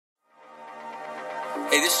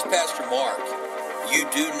Hey, this is Pastor Mark. You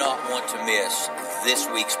do not want to miss this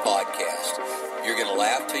week's podcast. You're going to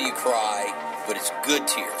laugh till you cry, but it's good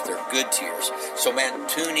tears. They're good tears. So, man,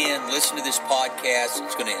 tune in, listen to this podcast.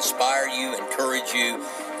 It's going to inspire you, encourage you,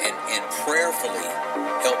 and prayerfully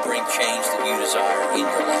help bring change that you desire in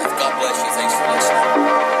your life. God bless you. Thanks for listening.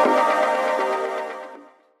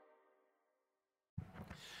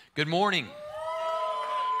 Good morning.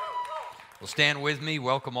 Well, stand with me.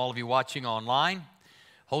 Welcome all of you watching online.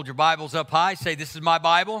 Hold your Bibles up high. Say, this is my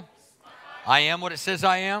Bible. I am what it says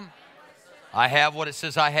I am. I have what it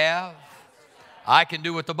says I have. I can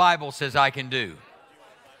do what the Bible says I can do.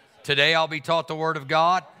 Today I'll be taught the Word of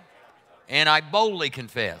God, and I boldly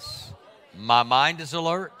confess, my mind is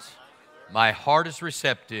alert, my heart is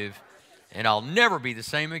receptive, and I'll never be the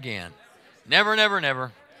same again. Never, never,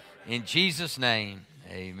 never. In Jesus' name,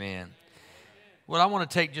 amen. Well, I want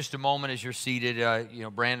to take just a moment as you're seated.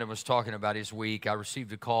 Brandon was talking about his week. I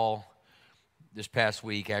received a call this past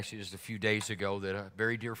week, actually just a few days ago, that a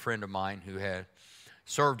very dear friend of mine who had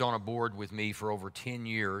served on a board with me for over 10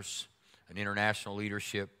 years, an international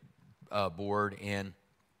leadership board, and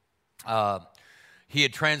he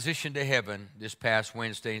had transitioned to heaven this past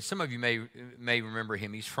Wednesday. And some of you may remember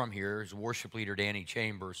him. He's from here. He's a worship leader, Danny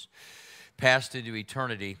Chambers, passed into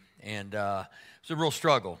eternity, and it's a real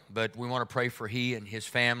struggle, but we want to pray for he and his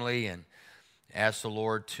family and ask the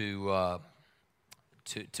Lord to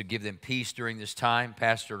give them peace during this time.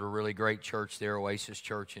 Pastored a really great church there, Oasis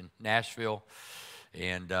Church in Nashville,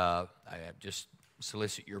 and I just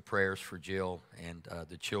solicit your prayers for Jill and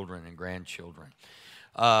the children and grandchildren.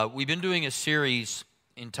 We've been doing a series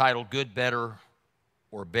entitled Good, Better,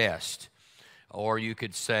 or Best, or you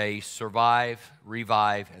could say Survive,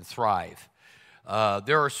 Revive, and Thrive.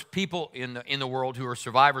 There are people in the world who are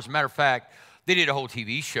survivors. As a matter of fact, they did a whole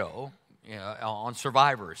TV show on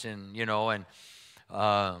survivors, and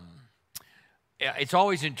it's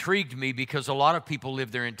always intrigued me because a lot of people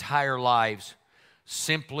live their entire lives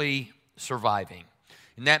simply surviving,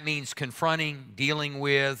 and that means confronting, dealing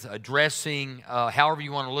with, addressing, however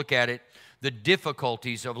you want to look at it, the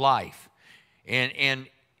difficulties of life. And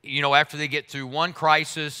after they get through one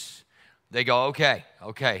crisis, they go, okay.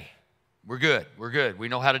 We're good. We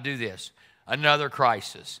know how to do this. Another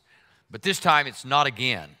crisis. But this time it's not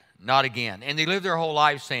again. And they live their whole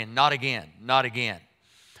lives saying, not again.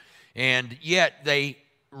 And yet they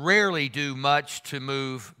rarely do much to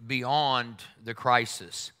move beyond the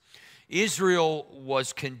crisis. Israel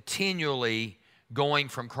was continually going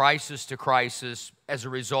from crisis to crisis as a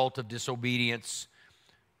result of disobedience.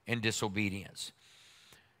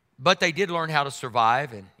 But they did learn how to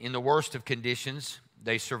survive, and in the worst of conditions,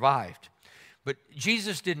 they survived. But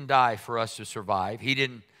Jesus didn't die for us to survive. He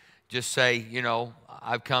didn't just say,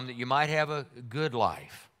 I've come that you might have a good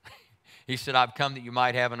life. He said, I've come that you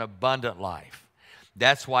might have an abundant life.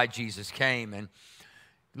 That's why Jesus came. And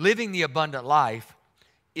living the abundant life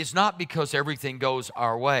is not because everything goes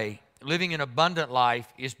our way. Living an abundant life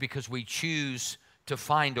is because we choose to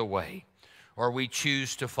find a way, or we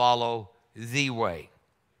choose to follow the way.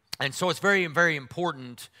 And so it's very, very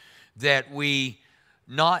important that we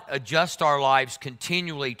not adjust our lives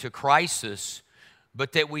continually to crisis,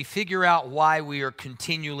 but that we figure out why we are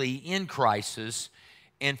continually in crisis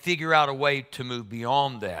and figure out a way to move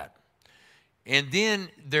beyond that. And then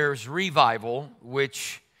there's revival,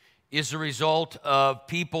 which is a result of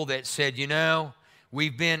people that said,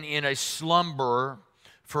 we've been in a slumber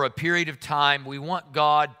for a period of time. We want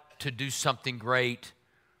God to do something great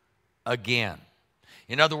again.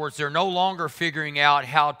 In other words, they're no longer figuring out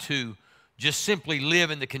how to just simply live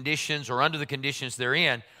in the conditions or under the conditions they're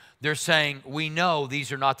in. They're saying, we know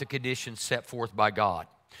these are not the conditions set forth by God.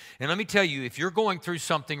 And let me tell you, if you're going through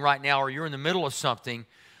something right now or you're in the middle of something,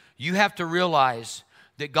 you have to realize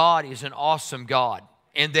that God is an awesome God,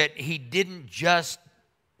 and that He didn't just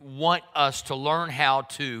want us to learn how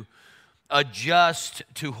to adjust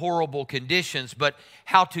to horrible conditions, but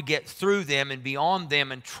how to get through them and beyond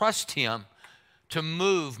them and trust Him to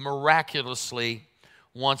move miraculously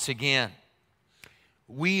once again.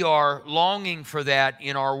 We are longing for that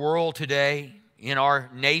in our world today, in our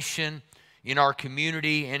nation, in our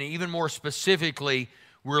community, and even more specifically,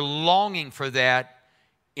 we're longing for that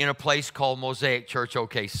in a place called Mosaic Church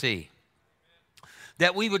OKC.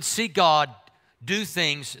 That we would see God do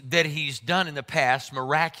things that He's done in the past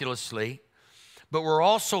miraculously, but we're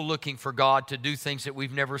also looking for God to do things that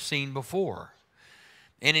we've never seen before.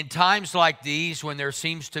 And in times like these, when there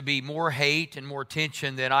seems to be more hate and more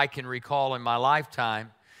tension than I can recall in my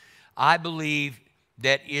lifetime, I believe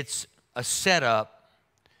that it's a setup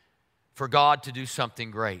for God to do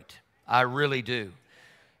something great. I really do.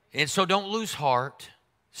 And so don't lose heart.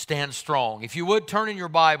 stand strong. If you would, turn in your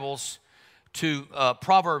Bibles to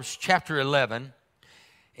Proverbs chapter 11.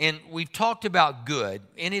 And we've talked about good,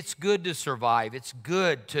 and it's good to survive. It's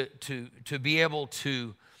good to be able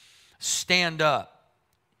to stand up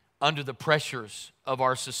under the pressures of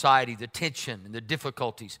our society, the tension and the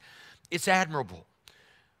difficulties. It's admirable,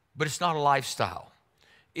 but it's not a lifestyle.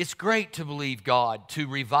 It's great to believe God to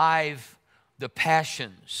revive the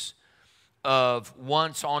passions of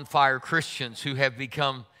once on fire Christians who have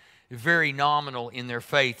become very nominal in their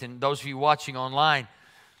faith. And those of you watching online,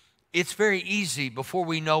 it's very easy before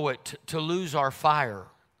we know it to lose our fire,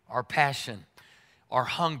 our passion, our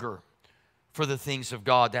hunger for the things of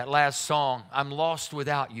God. That last song, I'm lost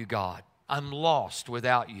without you, God. I'm lost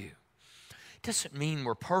without you. It doesn't mean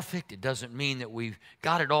we're perfect. It doesn't mean that we've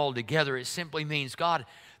got it all together. It simply means, God,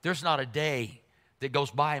 there's not a day that goes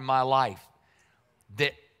by in my life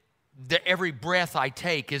that every breath I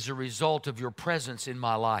take is a result of your presence in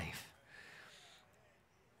my life.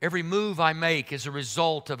 Every move I make is a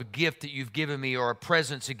result of a gift that you've given me or a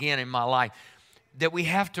presence again in my life. That we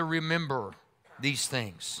have to remember these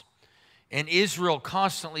things. And Israel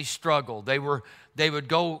constantly struggled. They would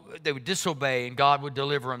disobey and God would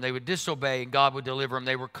deliver them. They would disobey and God would deliver them.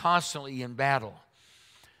 They were constantly in battle.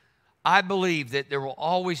 I believe that there will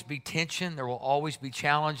always be tension. There will always be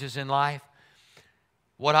challenges in life.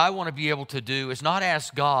 What I want to be able to do is not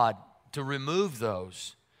ask God to remove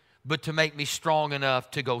those, but to make me strong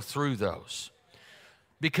enough to go through those.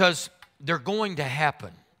 Because they're going to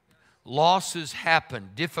happen. Losses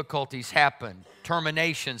happen, difficulties happen,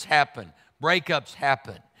 terminations happen, breakups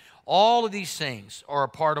happen. All of these things are a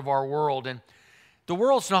part of our world. And the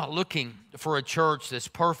world's not looking for a church that's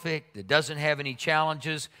perfect, that doesn't have any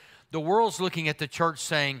challenges. The world's looking at the church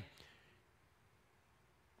saying,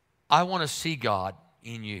 I want to see God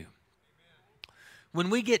in you. When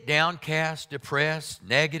we get downcast, depressed,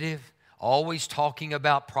 negative, always talking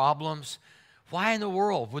about problems, why in the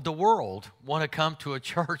world would the world want to come to a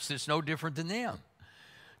church that's no different than them?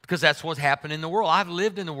 Because that's what's happened in the world. I've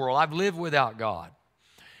lived in the world. I've lived without God.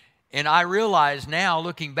 And I realize now,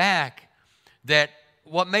 looking back, that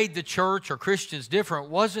what made the church or Christians different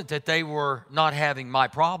wasn't that they were not having my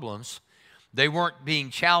problems. They weren't being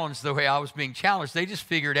challenged the way I was being challenged. They just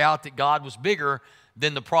figured out that God was bigger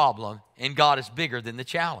than the problem, and God is bigger than the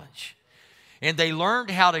challenge. And they learned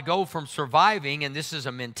how to go from surviving, and this is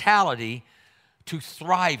a mentality, to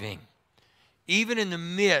thriving. Even in the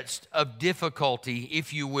midst of difficulty,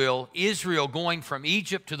 if you will, Israel going from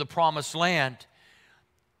Egypt to the Promised Land,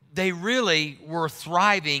 they really were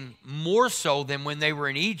thriving more so than when they were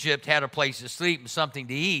in Egypt, had a place to sleep and something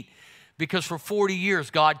to eat, because for 40 years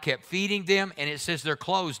God kept feeding them, and it says their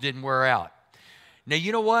clothes didn't wear out. Now,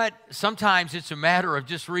 you know what? Sometimes it's a matter of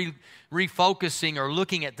just refocusing or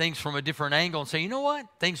looking at things from a different angle and saying, you know what?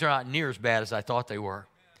 Things are not near as bad as I thought they were.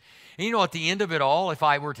 And you know, at the end of it all, if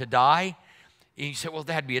I were to die, and you say, well,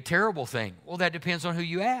 that'd be a terrible thing. Well, that depends on who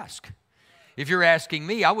you ask. If you're asking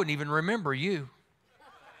me, I wouldn't even remember you.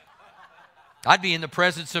 I'd be in the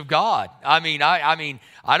presence of God. I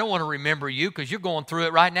don't want to remember you because you're going through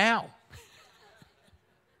it right now.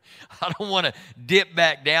 I don't want to dip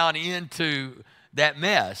back down into that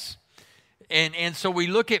mess. And so we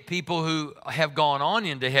look at people who have gone on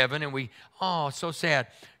into heaven and so sad.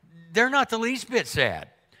 They're not the least bit sad.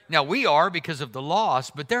 Now, we are because of the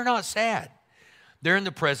loss, but they're not sad. They're in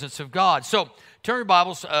the presence of God. So turn your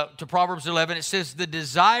Bibles to Proverbs 11. It says, the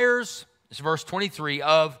desires, it's verse 23,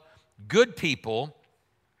 of good people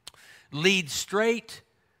lead straight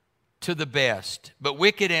to the best, but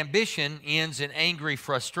wicked ambition ends in angry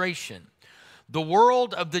frustration. The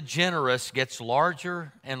world of the generous gets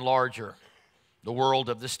larger and larger. The world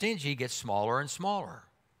of the stingy gets smaller and smaller.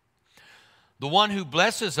 The one who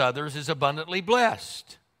blesses others is abundantly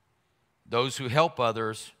blessed. Those who help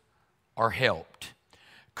others are helped.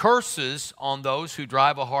 Curses on those who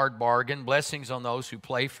drive a hard bargain, blessings on those who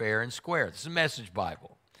play fair and square. This is a Message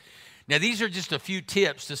Bible. Now, these are just a few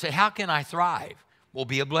tips to say, how can I thrive? Well,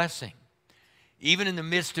 be a blessing. Even in the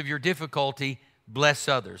midst of your difficulty, bless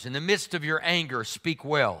others. In the midst of your anger, speak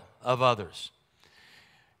well of others.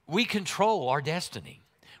 We control our destiny.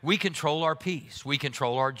 We control our peace. We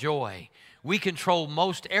control our joy. We control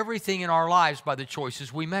most everything in our lives by the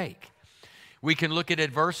choices we make. We can look at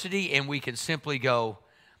adversity and we can simply go,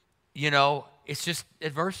 it's just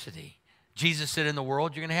adversity. Jesus said in the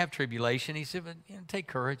world, you're going to have tribulation. He said, but take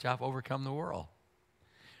courage. I've overcome the world.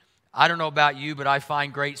 I don't know about you, but I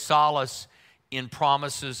find great solace in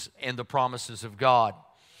promises and the promises of God.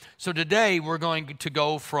 So today we're going to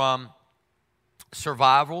go from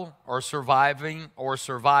survival or surviving or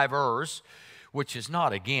survivors. which is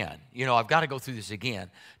not again. You know, I've got to go through this again.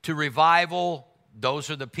 To revival, those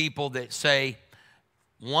are the people that say,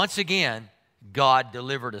 once again, God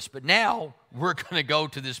delivered us. But now we're going to go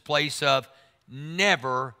to this place of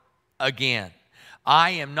never again.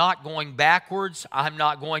 I am not going backwards. I'm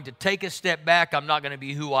not going to take a step back. I'm not going to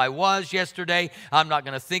be who I was yesterday. I'm not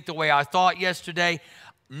going to think the way I thought yesterday.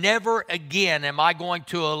 Never again am I going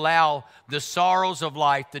to allow the sorrows of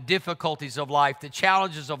life, the difficulties of life, the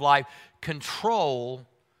challenges of life control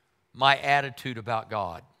my attitude about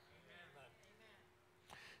God.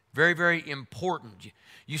 Very, very important.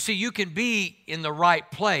 You see, you can be in the right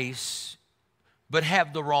place, but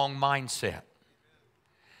have the wrong mindset.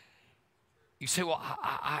 You say, well,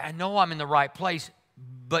 I know I'm in the right place,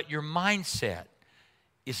 but your mindset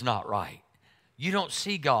is not right. You don't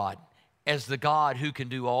see God as the God who can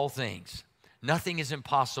do all things. Nothing is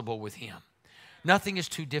impossible with Him. Nothing is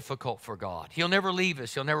too difficult for God. He'll never leave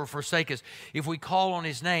us. He'll never forsake us. If we call on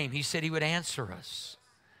His name, He said He would answer us.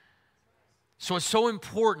 So it's so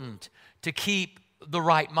important to keep the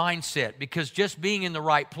right mindset, because just being in the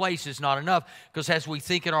right place is not enough, because as we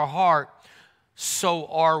think in our heart, so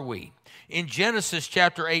are we. In Genesis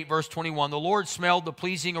chapter 8, verse 21, the Lord smelled the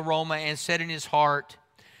pleasing aroma and said in His heart,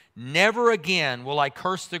 never again will I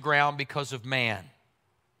curse the ground because of man.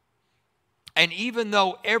 And even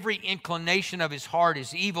though every inclination of his heart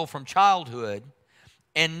is evil from childhood,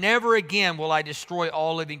 and never again will I destroy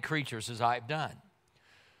all living creatures as I have done.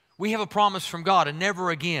 We have a promise from God, and never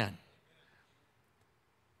again.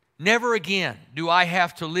 Never again do I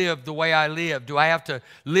have to live the way I live. Do I have to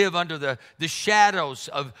live under the shadows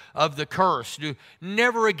of the curse?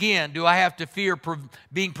 Never again do I have to fear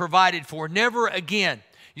being provided for. Never again.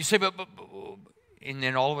 You say, but, and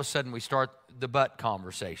then all of a sudden we start the but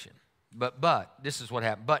conversation. But, this is what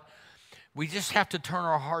happened. But we just have to turn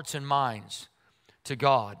our hearts and minds to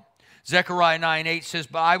God. Zechariah 9:8 says,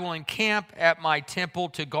 but I will encamp at my temple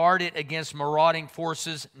to guard it against marauding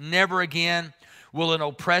forces. Never again will an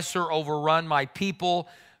oppressor overrun my people,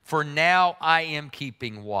 for now I am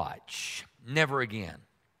keeping watch. Never again.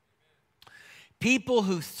 People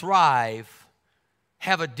who thrive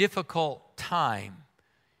have a difficult time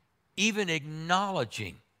even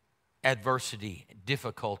acknowledging adversity,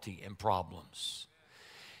 difficulty, and problems.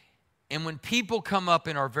 And when people come up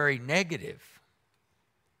and are very negative,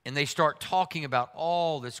 and they start talking about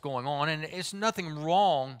all that's going on, and it's nothing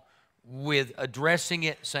wrong with addressing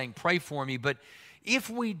it, saying, pray for me, but if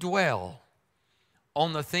we dwell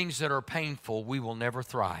on the things that are painful, we will never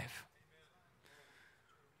thrive.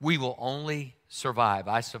 We will only survive.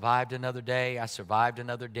 I survived another day. I survived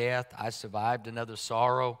another death. I survived another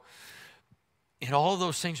sorrow. And all of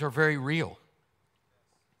those things are very real.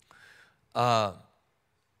 But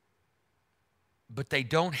they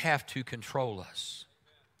don't have to control us.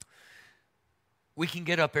 We can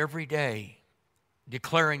get up every day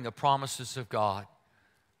declaring the promises of God,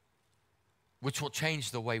 which will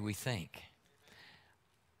change the way we think.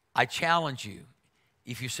 I challenge you,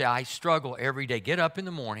 if you say, I struggle every day, get up in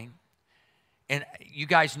the morning. And you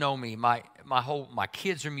guys know me. My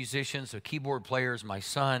kids are musicians, they're keyboard players. My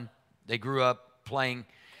son, they grew up playing.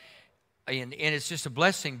 And it's just a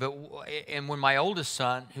blessing. And when my oldest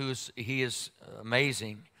son, he is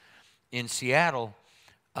amazing, in Seattle,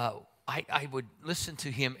 I would listen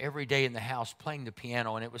to him every day in the house playing the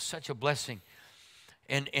piano, and it was such a blessing.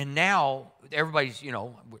 And now everybody's,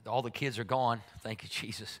 all the kids are gone. Thank you,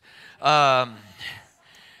 Jesus. And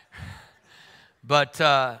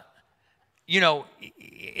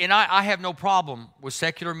I have no problem with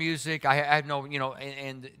secular music. I have no,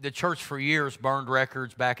 and the church for years burned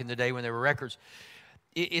records back in the day when there were records.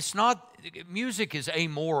 It's not, music is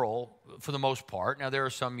amoral for the most part. Now, there are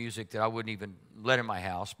some music that I wouldn't even let in my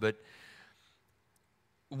house, but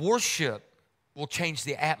worship will change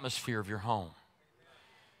the atmosphere of your home.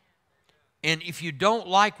 And if you don't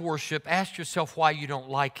like worship, ask yourself why you don't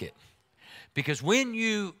like it. Because when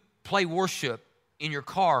you play worship in your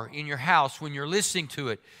car, in your house, when you're listening to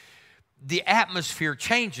it, the atmosphere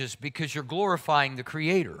changes because you're glorifying the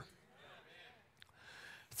Creator.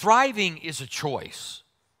 Thriving is a choice.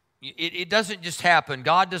 It doesn't just happen.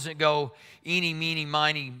 God doesn't go, eeny, meeny,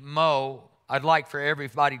 miny, mo. I'd like for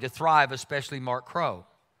everybody to thrive, especially Mark Crow.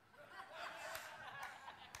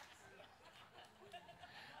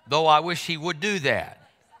 Though I wish he would do that.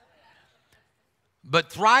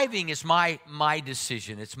 But thriving is my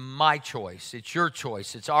decision. It's my choice. It's your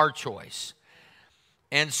choice. It's our choice.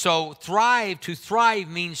 And so to thrive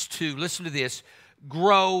means to, listen to this,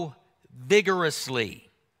 grow vigorously,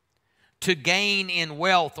 to gain in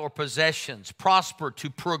wealth or possessions, prosper, to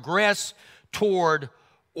progress toward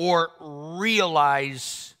or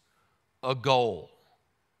realize a goal.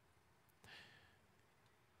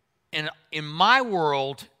 And in my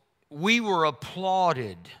world, we were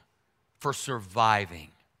applauded for surviving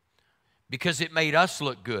because it made us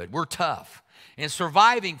look good. We're tough. And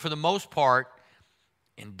surviving, for the most part,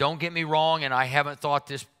 and don't get me wrong, and I haven't thought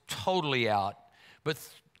this totally out, but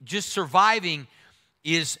just surviving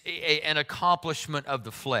is an accomplishment of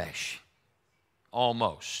the flesh,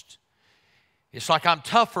 almost. It's like I'm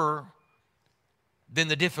tougher than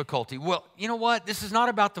the difficulty. Well, you know what? This is not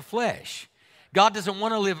about the flesh. God doesn't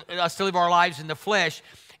want us to live our lives in the flesh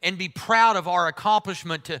and be proud of our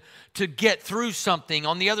accomplishment to get through something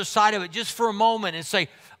on the other side of it just for a moment and say,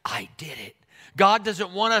 I did it. God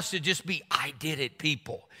doesn't want us to just be, I did it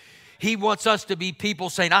people. He wants us to be people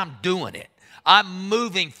saying, I'm doing it. I'm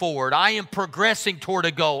moving forward. I am progressing toward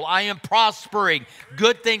a goal. I am prospering.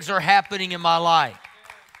 Good things are happening in my life.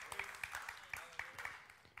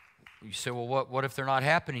 You say, well, what if they're not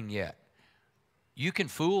happening yet? You can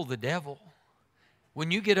fool the devil.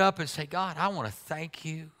 When you get up and say, God, I want to thank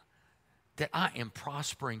you that I am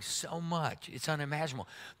prospering so much. It's unimaginable.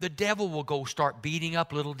 The devil will go start beating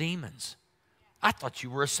up little demons. I thought you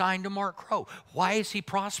were assigned to Mark Crow. Why is he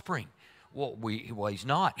prospering? Well, he's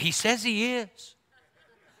not. He says he is.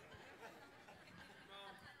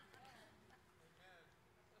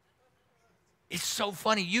 It's so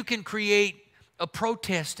funny. You can create a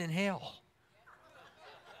protest in hell,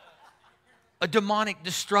 a demonic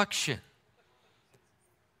destruction.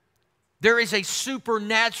 There is a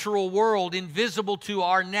supernatural world invisible to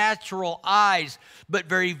our natural eyes, but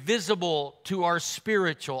very visible to our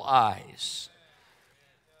spiritual eyes.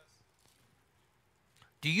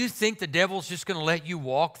 Do you think the devil's just going to let you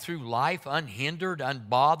walk through life unhindered,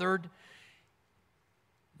 unbothered?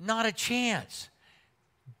 Not a chance.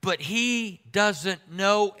 But he doesn't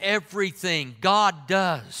know everything. God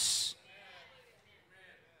does.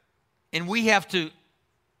 And we have to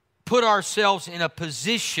put ourselves in a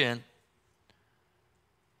position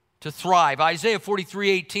to thrive. Isaiah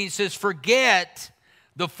 43:18 says, forget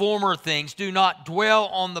the former things. Do not dwell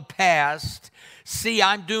on the past. See,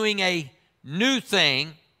 I'm doing a new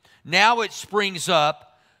thing. Now it springs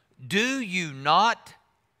up. Do you not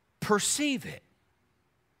perceive it?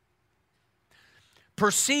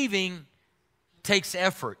 Perceiving takes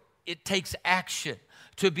effort. It takes action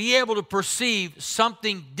to be able to perceive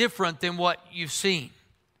something different than what you've seen.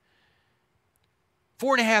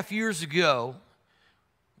 4.5 years ago,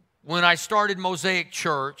 when I started Mosaic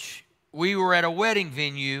Church, we were at a wedding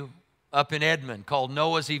venue up in Edmond called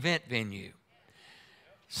Noah's Event Venue.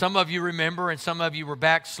 Some of you remember, and some of you were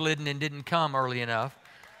backslidden and didn't come early enough.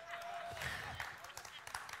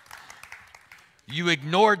 You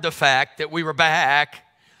ignored the fact that we were back.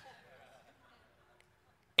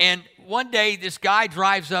 And one day, this guy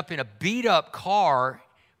drives up in a beat-up car,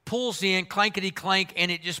 pulls in, clankety-clank,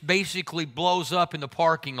 and it just basically blows up in the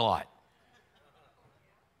parking lot.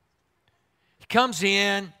 He comes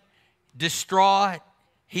in, distraught.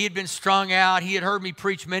 He had been strung out. He had heard me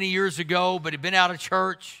preach many years ago, but had been out of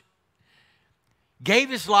church. Gave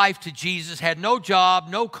his life to Jesus, had no job,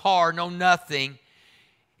 no car, no nothing.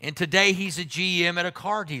 And today he's a GM at a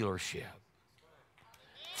car dealership.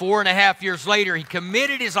 4.5 years later, he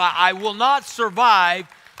committed his life. I will not survive.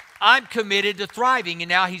 I'm committed to thriving. And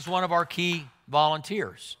now he's one of our key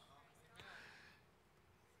volunteers.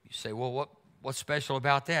 You say, well, what's special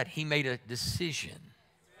about that? He made a decision.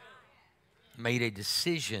 Made a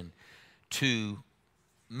decision to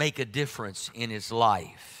make a difference in his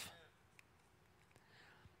life.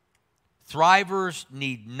 Thrivers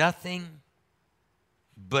need nothing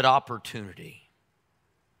but opportunity.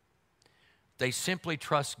 They simply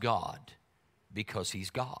trust God because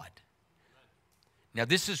he's God. Now,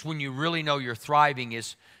 this is when you really know you're thriving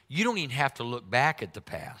is you don't even have to look back at the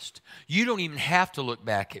past. You don't even have to look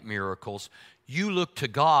back at miracles. You look to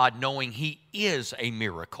God knowing he is a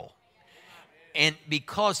miracle. And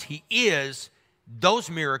because he is, those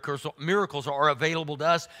miracles are available to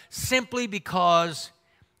us simply because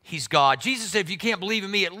he's God. Jesus said, if you can't believe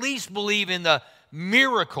in me, at least believe in the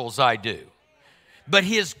miracles I do. But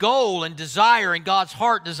his goal and desire and God's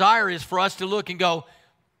heart desire is for us to look and go,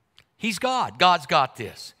 he's God. God's got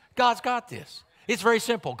this. God's got this. It's very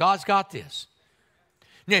simple. God's got this.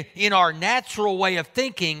 Now, in our natural way of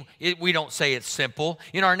thinking, we don't say it's simple.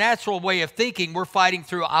 In our natural way of thinking, we're fighting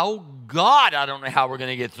through, oh God, I don't know how we're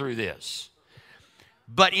going to get through this.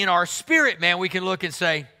 But in our spirit, man, we can look and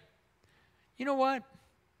say, you know what?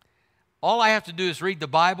 All I have to do is read the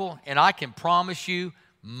Bible, and I can promise you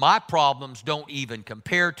my problems don't even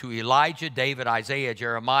compare to Elijah, David, Isaiah,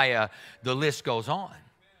 Jeremiah. The list goes on.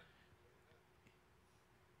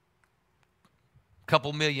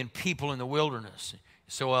 couple million people in the wilderness.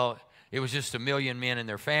 So, well, it was just 1 million men and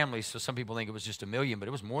their families, so some people think it was just 1 million, but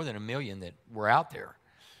it was more than 1 million that were out there.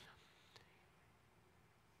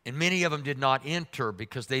 And many of them did not enter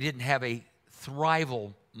because they didn't have a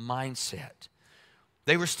thrival mindset.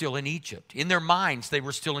 They were still in Egypt. In their minds, they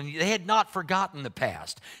were still in Egypt. They had not forgotten the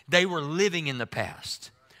past. They were living in the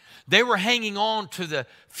past. They were hanging on to the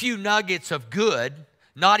few nuggets of good,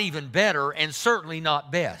 not even better, and certainly not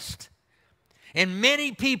best. And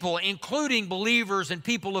many people, including believers and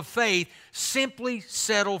people of faith, simply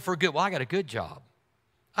settle for good. Well, I got a good job.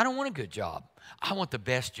 I don't want a good job. I want the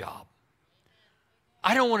best job.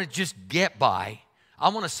 I don't want to just get by. I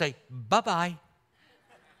want to say bye-bye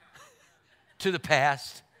to the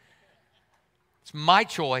past. It's my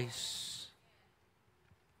choice.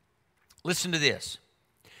 Listen to this.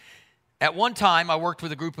 At one time, I worked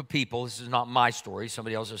with a group of people. This is not my story,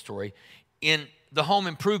 somebody else's story. In the home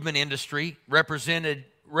improvement industry,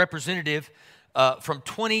 representative from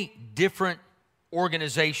 20 different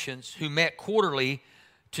organizations who met quarterly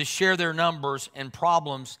to share their numbers and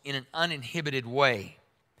problems in an uninhibited way.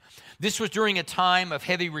 This was during a time of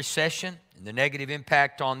heavy recession, and the negative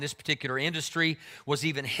impact on this particular industry was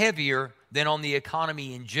even heavier than on the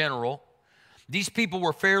economy in general. These people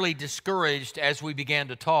were fairly discouraged as we began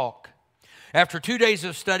to talk. After 2 days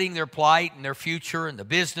of studying their plight and their future and the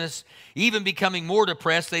business, even becoming more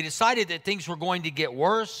depressed, they decided that things were going to get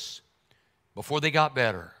worse before they got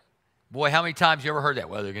better. Boy, how many times you ever heard that?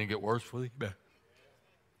 Well, they're going to get worse before they get better.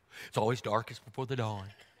 It's always darkest before the dawn.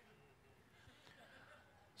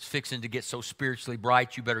 It's fixing to get so spiritually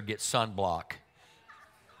bright, you better get sunblock.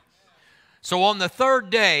 So on the third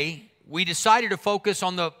day, we decided to focus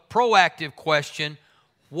on the proactive question,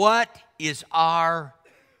 what is our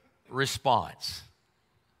response?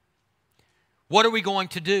 What are we going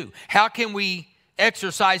to do? How can we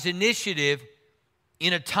exercise initiative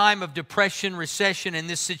in a time of depression, recession, in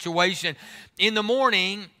this situation? In the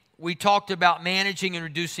morning, we talked about managing and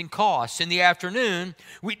reducing costs. In the afternoon,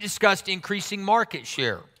 we discussed increasing market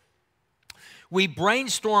share. We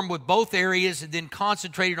brainstormed with both areas and then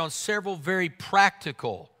concentrated on several very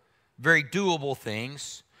practical, very doable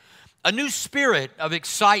things. A new spirit of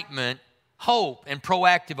excitement, hope, and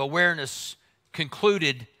proactive awareness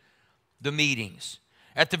concluded the meetings.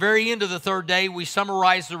 At the very end of the third day, we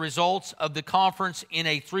summarized the results of the conference in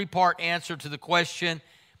a 3-part answer to the question,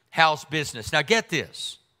 how's business? Now get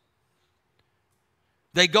this.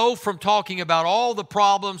 They go from talking about all the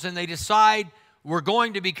problems and they decide we're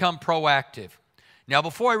going to become proactive. Now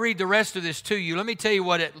before I read the rest of this to you, let me tell you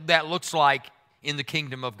what that looks like in the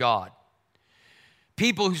kingdom of God.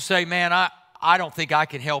 People who say, man, I don't think I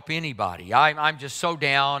can help anybody. I'm just so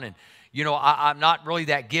down and, you know, I'm not really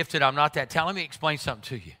that gifted. I'm not that talented. Let me explain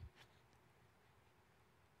something to you.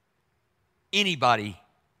 Anybody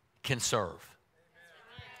can serve.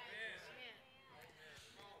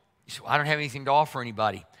 You say, well, I don't have anything to offer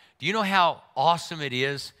anybody. Do you know how awesome it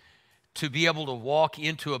is to be able to walk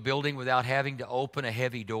into a building without having to open a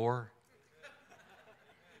heavy door?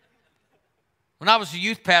 When I was a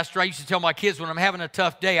youth pastor, I used to tell my kids when I'm having a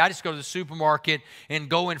tough day, I just go to the supermarket and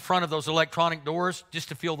go in front of those electronic doors just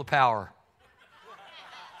to feel the power.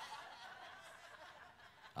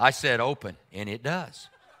 I said open, and it does.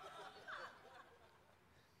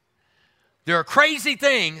 There are crazy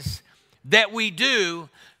things that we do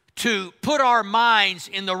to put our minds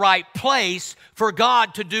in the right place for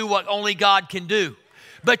God to do what only God can do.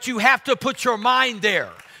 But you have to put your mind there.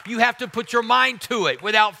 You have to put your mind to it.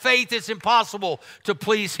 Without faith, it's impossible to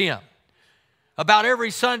please Him. About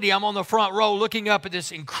every Sunday, I'm on the front row looking up at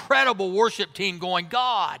this incredible worship team going,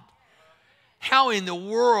 God, how in the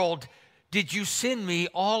world did you send me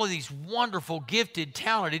all of these wonderful, gifted,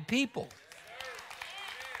 talented people?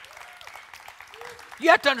 You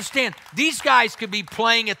have to understand, these guys could be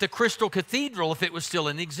playing at the Crystal Cathedral if it was still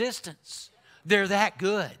in existence. They're that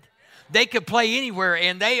good. They could play anywhere,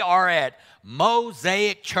 and they are at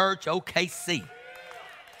Mosaic Church, OKC.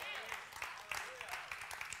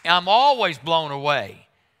 And I'm always blown away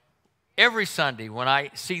every Sunday when I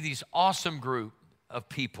see these awesome group of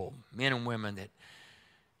people, men and women, that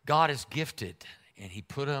God has gifted, and He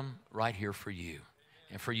put them right here for you.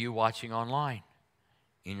 And for you watching online,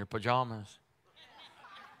 in your pajamas.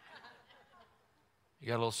 You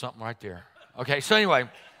got a little something right there. Okay, so anyway,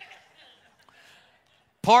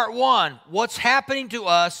 part one, what's happening to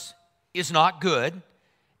us is not good,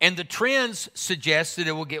 and the trends suggest that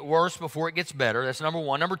it will get worse before it gets better. That's number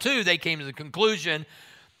one. Number two, they came to the conclusion,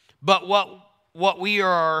 but what we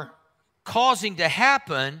are causing to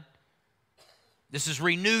happen, this is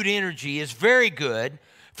renewed energy, is very good,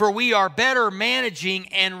 For we are better managing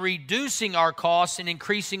and reducing our costs and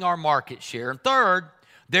increasing our market share. And third,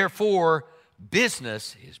 therefore,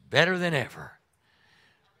 business is better than ever.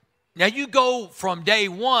 Now you go from day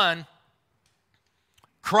one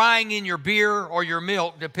crying in your beer or your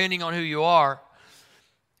milk, depending on who you are,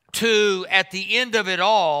 to at the end of it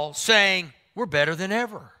all saying, we're better than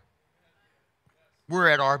ever. We're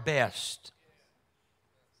at our best.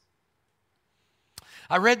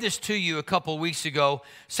 I read this to you a couple of weeks ago,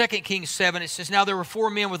 2 Kings 7. It says, now there were 4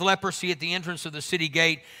 men with leprosy at the entrance of the city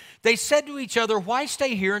gate. They said to each other, why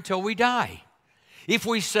stay here until we die? If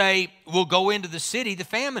we say, we'll go into the city, the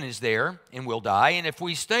famine is there, and we'll die. And if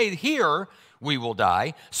we stay here, we will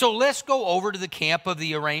die. So let's go over to the camp of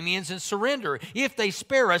the Arameans and surrender. If they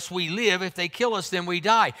spare us, we live. If they kill us, then we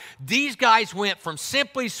die. These guys went from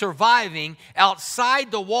simply surviving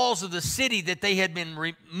outside the walls of the city that they had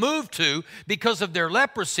been moved to because of their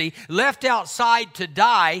leprosy, left outside to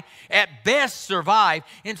die, at best survive.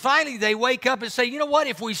 And finally they wake up and say, you know what,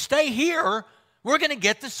 if we stay here, we're going to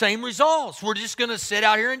get the same results. We're just going to sit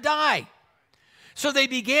out here and die. So they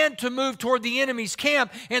began to move toward the enemy's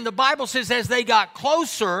camp, and the Bible says as they got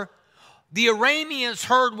closer, the Arameans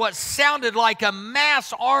heard what sounded like a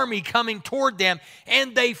mass army coming toward them,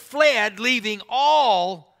 and they fled, leaving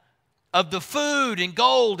all of the food and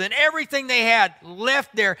gold and everything they had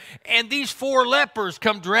left there. And these 4 lepers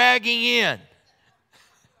come dragging in.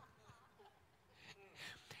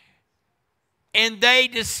 And they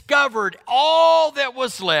discovered all that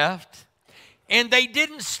was left. And they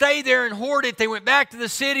didn't stay there and hoard it. They went back to the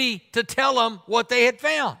city to tell them what they had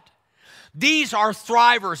found. These are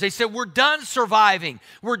thrivers. They said, we're done surviving.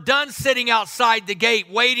 We're done sitting outside the gate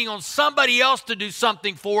waiting on somebody else to do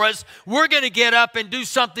something for us. We're going to get up and do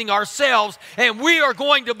something ourselves. And we are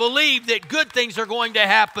going to believe that good things are going to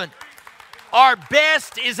happen. Our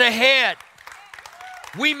best is ahead.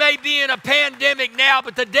 We may be in a pandemic now,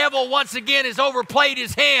 but the devil once again has overplayed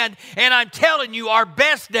his hand, and I'm telling you, our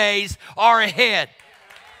best days are ahead.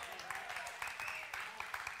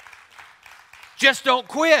 Just don't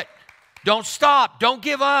quit. Don't stop. Don't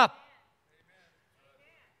give up.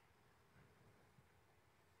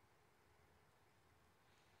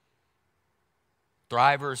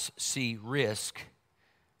 Thrivers see risk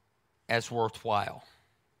as worthwhile.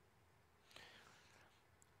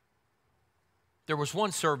 There was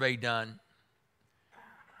one survey done,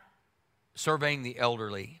 surveying the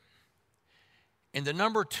elderly, and the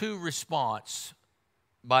number 2 response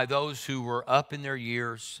by those who were up in their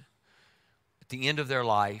years, at the end of their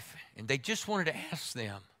life, and they just wanted to ask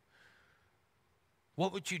them,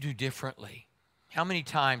 what would you do differently? How many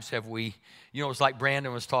times have we, it's like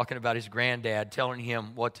Brandon was talking about his granddad telling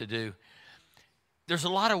him what to do. There's a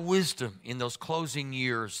lot of wisdom in those closing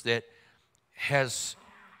years that has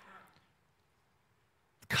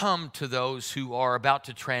come to those who are about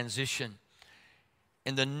to transition.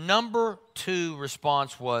 And the number 2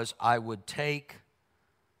 response was, I would take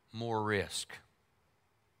more risk.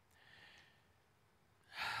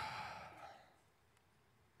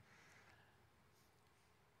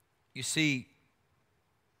 You see,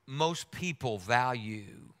 most people value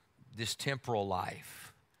this temporal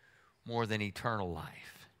life more than eternal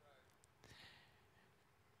life.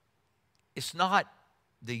 It's not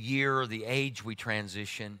the year or the age we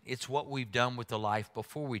transition, it's what we've done with the life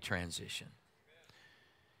before we transition.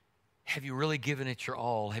 Have you really given it your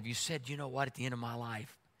all? Have you said, you know what, at the end of my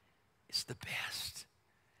life, it's the best.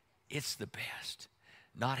 It's the best.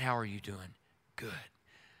 Not how are you doing? Good.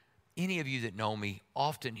 Any of you that know me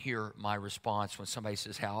often hear my response when somebody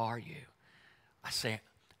says, how are you? I say,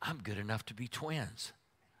 I'm good enough to be twins.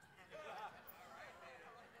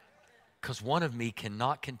 Because one of me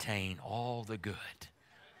cannot contain all the good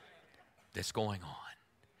that's going on.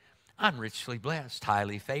 I'm richly blessed,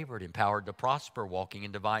 highly favored, empowered to prosper, walking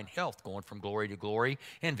in divine health, going from glory to glory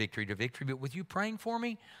and victory to victory. But with you praying for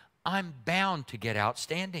me, I'm bound to get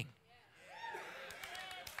outstanding.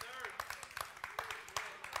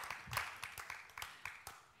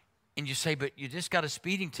 And you say, but you just got a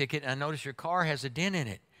speeding ticket and I notice your car has a dent in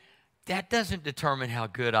it. That doesn't determine how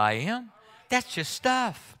good I am. That's just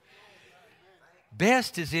stuff.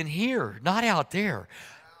 Best is in here, not out there.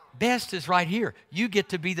 Best is right here. You get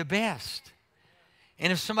to be the best.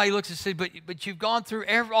 And if somebody looks and says, but you've gone through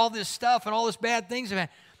all this stuff and all this bad things.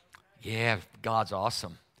 Yeah, God's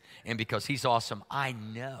awesome. And because he's awesome, I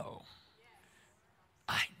know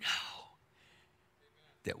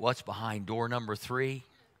that what's behind door number 3,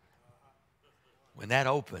 when that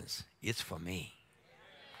opens, it's for me.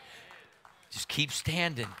 Just keep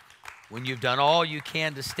standing. When you've done all you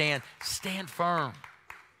can to stand, stand firm.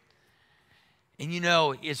 And you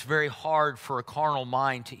know, it's very hard for a carnal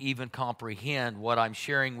mind to even comprehend what I'm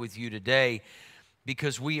sharing with you today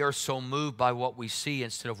because we are so moved by what we see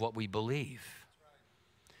instead of what we believe.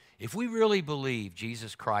 If we really believe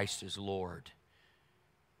Jesus Christ is Lord,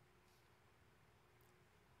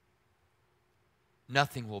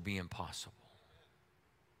 nothing will be impossible.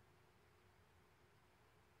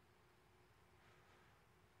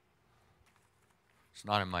 It's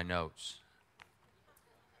not in my notes.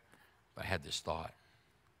 I had this thought.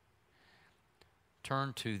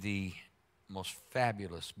 Turn to the most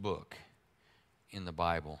fabulous book in the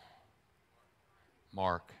Bible,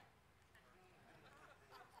 Mark.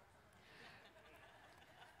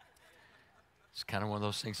 It's kind of one of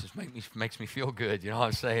those things that makes me feel good, you know what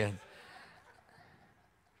I'm saying?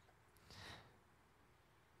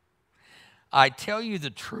 I tell you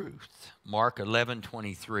the truth, Mark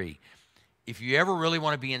 11:23. If you ever really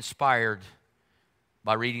want to be inspired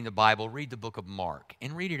by reading the Bible, read the book of Mark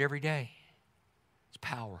and read it every day. It's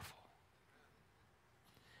powerful.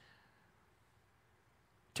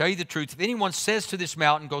 Tell you the truth, if anyone says to this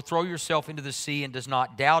mountain, go throw yourself into the sea, and does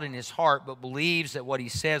not doubt in his heart, but believes that what he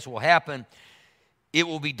says will happen, it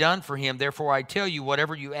will be done for him. Therefore, I tell you,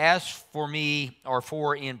 whatever you ask for me or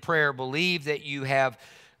for in prayer, believe that you have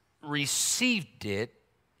received it,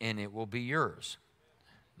 and it will be yours.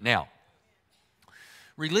 Now,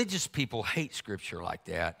 religious people hate scripture like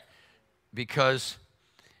that because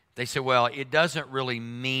they say, well, it doesn't really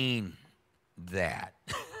mean that.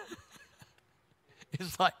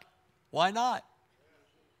 It's like, why not?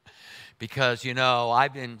 Because, you know,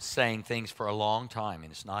 I've been saying things for a long time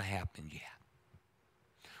and it's not happened yet.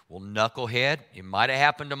 Well, knucklehead, it might have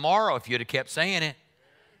happened tomorrow if you'd have kept saying it.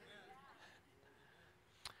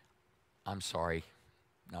 I'm sorry,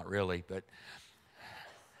 not really, but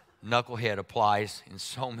knucklehead applies in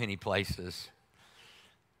so many places.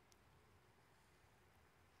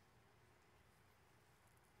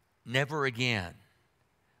 Never again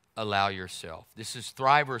allow yourself. This is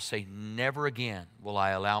thrivers say, never again will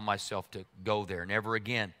I allow myself to go there. Never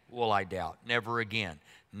again will I doubt. Never again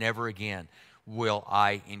will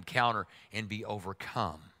I encounter and be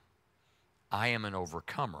overcome. I am an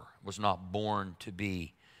overcomer. Was not born to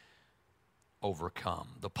be overcome.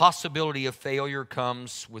 The possibility of failure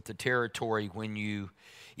comes with the territory when you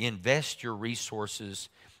invest your resources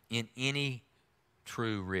in any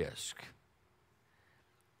true risk.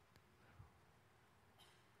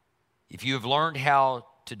 If you have learned how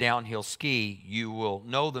to downhill ski, you will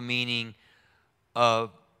know the meaning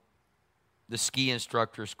of the ski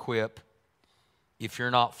instructor's quip, if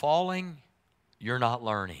you're not falling, you're not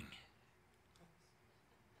learning.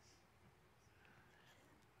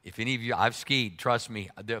 If any of you, I've skied, trust me,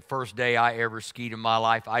 the first day I ever skied in my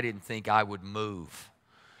life, I didn't think I would move.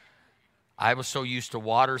 I was so used to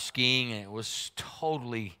water skiing, and it was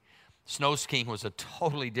totally, snow skiing was a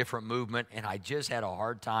totally different movement, and I just had a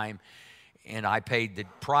hard time, and I paid the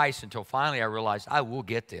price until finally I realized I will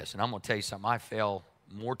get this. And I'm going to tell you something, I fell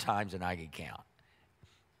more times than I could count.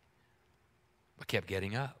 But kept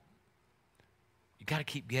getting up. You got to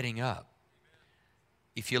keep getting up.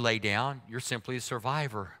 If you lay down, you're simply a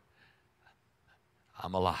survivor.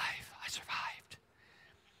 I'm alive. I survived.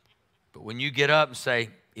 But when you get up and say,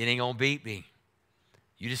 it ain't going to beat me,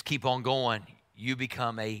 you just keep on going, you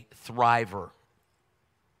become a thriver.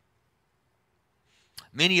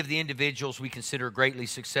 Many of the individuals we consider greatly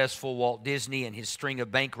successful, Walt Disney and his string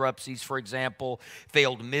of bankruptcies, for example,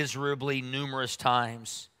 failed miserably numerous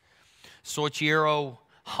times. Soichiro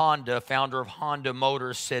Honda, founder of Honda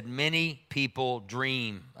Motors, said, many people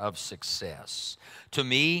dream of success. To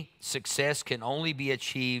me, success can only be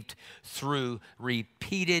achieved through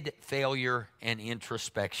repeated failure and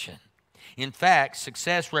introspection. In fact,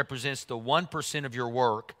 success represents the 1% of your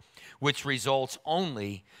work which results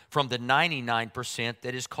only from the 99%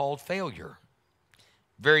 that is called failure.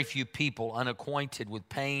 Very few people unacquainted with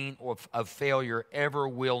pain or of failure ever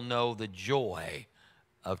will know the joy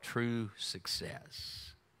of true success.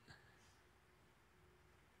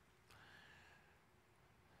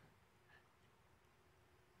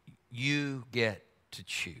 You get to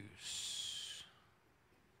choose.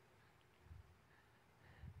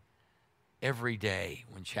 Every day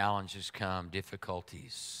when challenges come,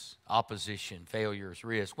 difficulties, opposition, failures,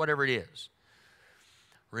 risks, whatever it is,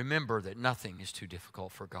 remember that nothing is too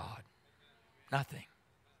difficult for God. Nothing.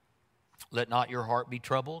 Let not your heart be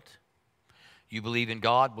troubled. You believe in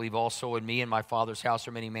God, believe also in me. In my Father's house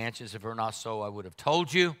are many mansions. If it were not so, I would have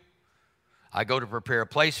told you. I go to prepare a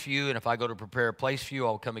place for you, and if I go to prepare a place for you,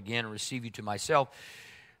 I'll come again and receive you to myself,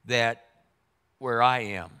 that where I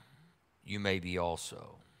am, you may be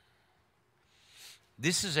also.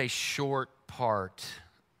 This is a short part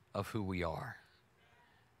of who we are.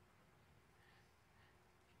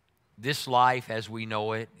 This life as we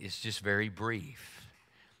know it is just very brief,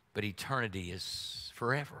 but eternity is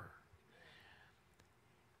forever.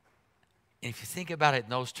 And if you think about it in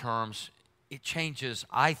those terms, it changes,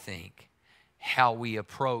 I think, how we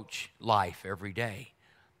approach life every day.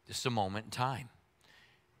 Just a moment in time.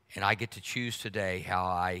 And I get to choose today how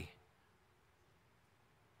I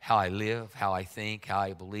live, how I think, how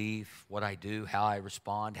I believe, what I do, how I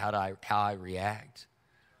respond, how I react.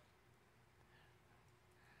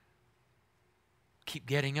 Keep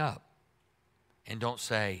getting up. And don't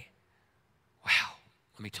say, wow,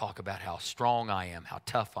 let me talk about how strong I am, how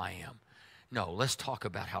tough I am. No, let's talk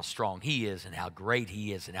about how strong He is and how great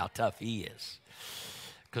He is and how tough He is.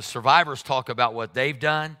 Because survivors talk about what they've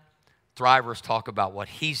done. Thrivers talk about what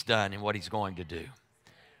He's done and what He's going to do.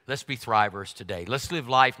 Let's be thrivers today. Let's live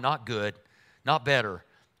life not good, not better.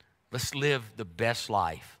 Let's live the best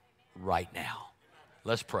life right now.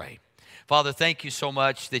 Let's pray. Father, thank you so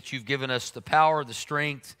much that you've given us the power, the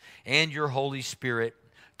strength, and your Holy Spirit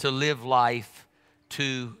to live life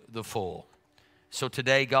to the full. So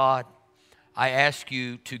today, God, I ask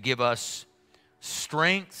you to give us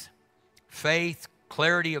strength, faith,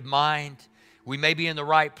 clarity of mind. We may be in the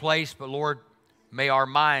right place, but Lord, may our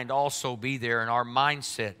mind also be there and our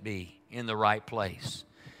mindset be in the right place.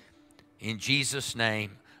 In Jesus'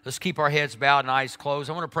 name, let's keep our heads bowed and eyes closed.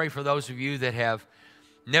 I want to pray for those of you that have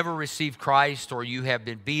never received Christ, or you have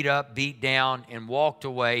been beat up, beat down, and walked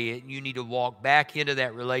away, and you need to walk back into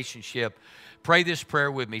that relationship. Pray this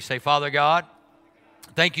prayer with me. Say, Father God,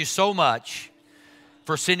 thank you so much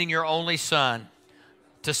for sending your only Son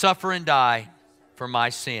to suffer and die for my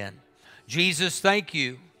sin. Jesus, thank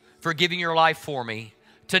you for giving your life for me.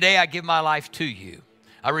 Today I give my life to you.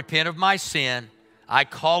 I repent of my sin. I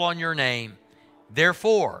call on your name.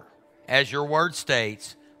 Therefore, as your word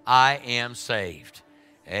states, I am saved.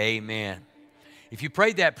 Amen. If you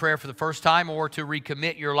prayed that prayer for the first time or to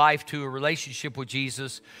recommit your life to a relationship with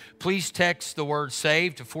Jesus, please text the word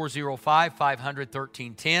SAVED to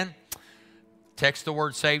 405-500-1310. Text the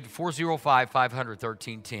word SAVED to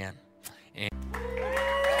 405-500-1310.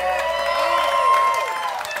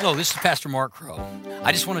 Hello, this is Pastor Mark Crow.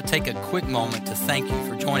 I just want to take a quick moment to thank you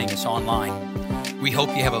for joining us online. We hope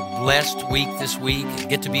you have a blessed week this week and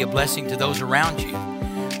get to be a blessing to those around you.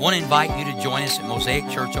 I want to invite you to join us at Mosaic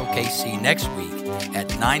Church OKC next week at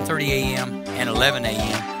 9:30 a.m. and 11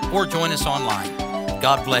 a.m. or join us online.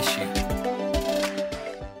 God bless you.